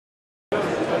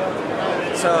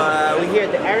So we're here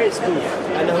at the ARRIS Group.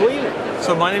 And who are you?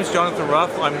 So my name is Jonathan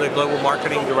Ruff. I'm the Global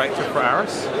Marketing Director for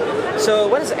ARRIS. So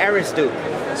what does ARRIS do?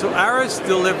 So ARRIS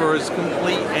delivers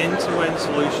complete end-to-end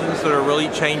solutions that are really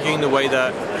changing the way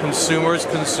that consumers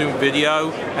consume video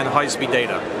and high-speed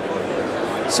data.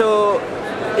 So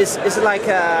is it like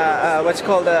what's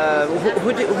called,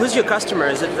 who's your customer?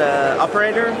 Is it the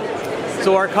operator?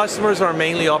 So our customers are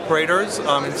mainly operators.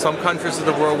 In some countries of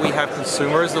the world we have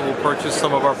consumers that will purchase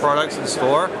some of our products in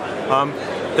store.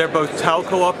 They're both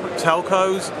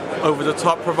telcos,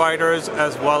 over-the-top providers,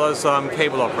 as well as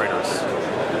cable operators.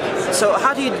 So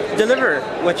how do you deliver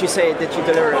what you say that you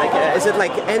deliver? Like, is it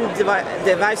like end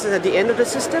devices at the end of the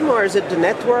system, or is it the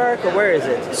network, or where is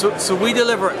it? So we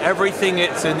deliver everything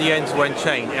that's in the end-to-end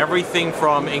chain. Everything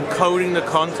from encoding the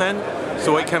content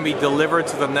so it can be delivered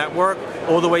to the network,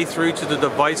 all the way through to the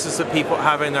devices that people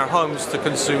have in their homes to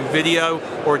consume video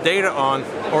or data on,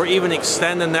 or even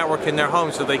extend the network in their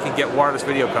home so they can get wireless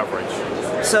video coverage.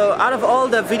 So out of all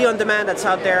the video on demand that's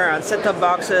out there on set-top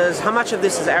boxes, how much of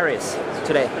this is ARRIS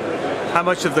today? How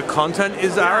much of the content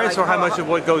is ARRIS, or how much of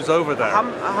what goes over there?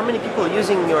 How many people are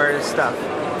using your stuff?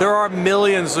 There are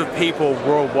millions of people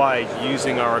worldwide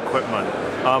using our equipment.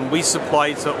 We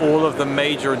supply to all of the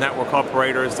major network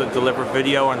operators that deliver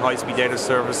video and high-speed data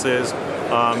services.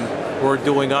 We're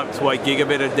doing up to a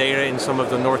gigabit of data in some of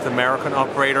the North American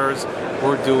operators.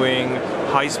 We're doing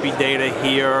high-speed data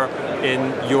here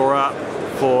in Europe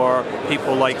for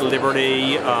people like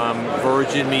Liberty,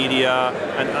 Virgin Media,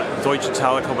 and Deutsche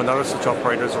Telekom, and other such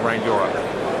operators around Europe.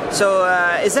 So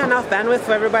is there enough bandwidth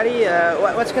for everybody?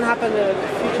 What's going to happen in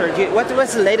the future?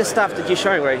 What's the latest stuff that you're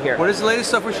showing right here? What is the latest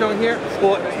stuff we're showing here?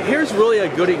 Well, here's really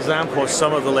a good example of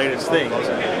some of the latest things.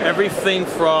 Everything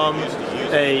from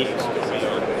a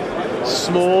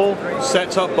small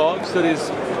set-top box that is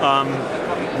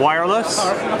wireless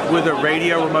with a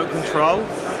radio remote control,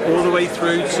 all the way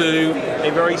through to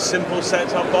a very simple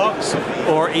set-top box,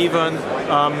 or even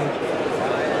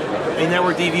a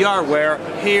network DVR, where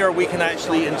here we can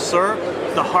actually insert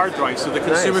the hard drive, so the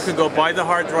consumer can go buy the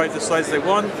hard drive the size they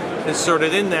want, insert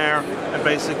it in there, and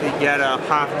basically get a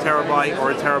half terabyte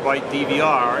or a terabyte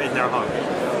DVR in their home.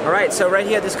 All right, so right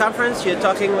here at this conference, you're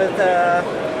talking with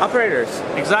operators.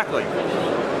 Exactly.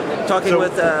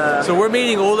 So we're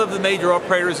meeting all of the major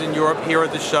operators in Europe here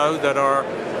at the show that are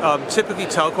typically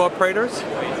telco operators.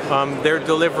 They're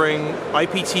delivering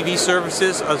IPTV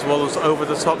services as well as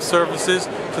over-the-top services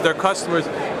to their customers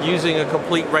using a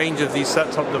complete range of these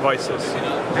set-top devices.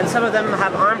 And some of them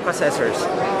have ARM processors.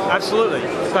 Absolutely.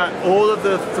 In fact, all of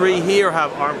the three here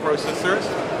have ARM processors,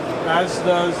 as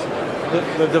does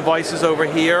the devices over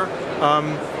here.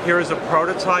 Here is a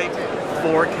prototype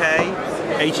 4K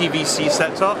HEVC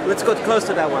set-top. Let's go close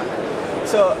to that one.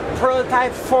 So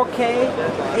prototype 4K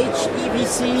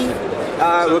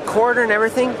HEVC recorder and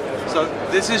everything. So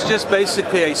this is just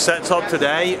basically a set-top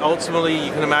today. Ultimately,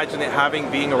 you can imagine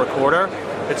it being a recorder.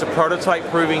 It's a prototype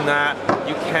proving that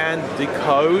you can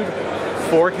decode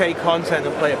 4K content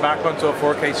and play it back onto a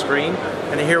 4K screen.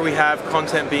 And here we have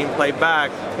content being played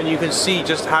back, and you can see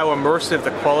just how immersive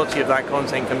the quality of that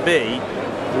content can be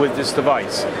with this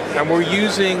device. And we're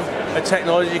using a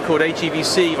technology called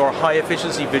HEVC, or high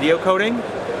efficiency video coding,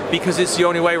 because it's the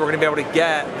only way we're going to be able to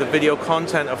get the video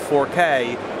content of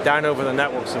 4K down over the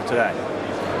networks of today.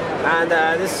 And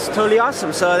this is totally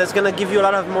awesome, so that's going to give you a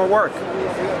lot of more work.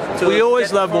 We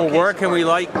always love more work, and we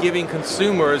like giving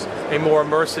consumers a more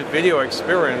immersive video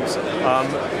experience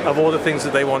of all the things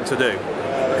that they want to do.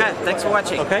 Okay, thanks for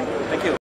watching. Okay, thank you.